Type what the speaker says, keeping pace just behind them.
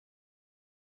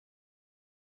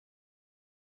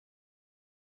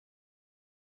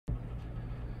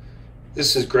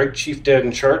This is Greg, Chief Dad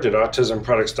in Charge at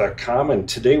Autism-Products.com, and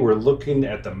today we're looking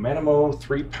at the Manimo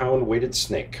 3-pound weighted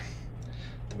snake.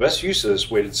 The best use of this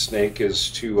weighted snake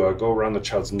is to go around the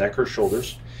child's neck or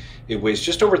shoulders. It weighs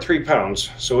just over 3 pounds,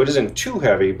 so it isn't too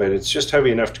heavy, but it's just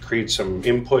heavy enough to create some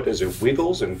input as it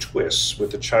wiggles and twists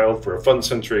with the child for a fun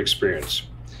sensory experience.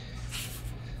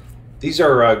 These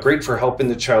are great for helping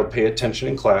the child pay attention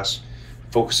in class,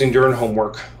 focusing during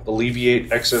homework,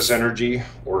 alleviate excess energy,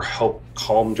 or help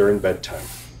calm during bedtime.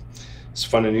 This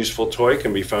fun and useful toy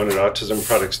can be found at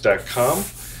Autism-Products.com.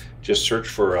 Just search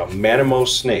for a Manimo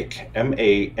snake,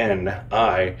 M-A-N-I-M-O.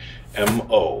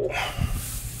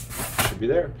 Should be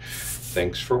there.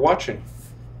 Thanks for watching.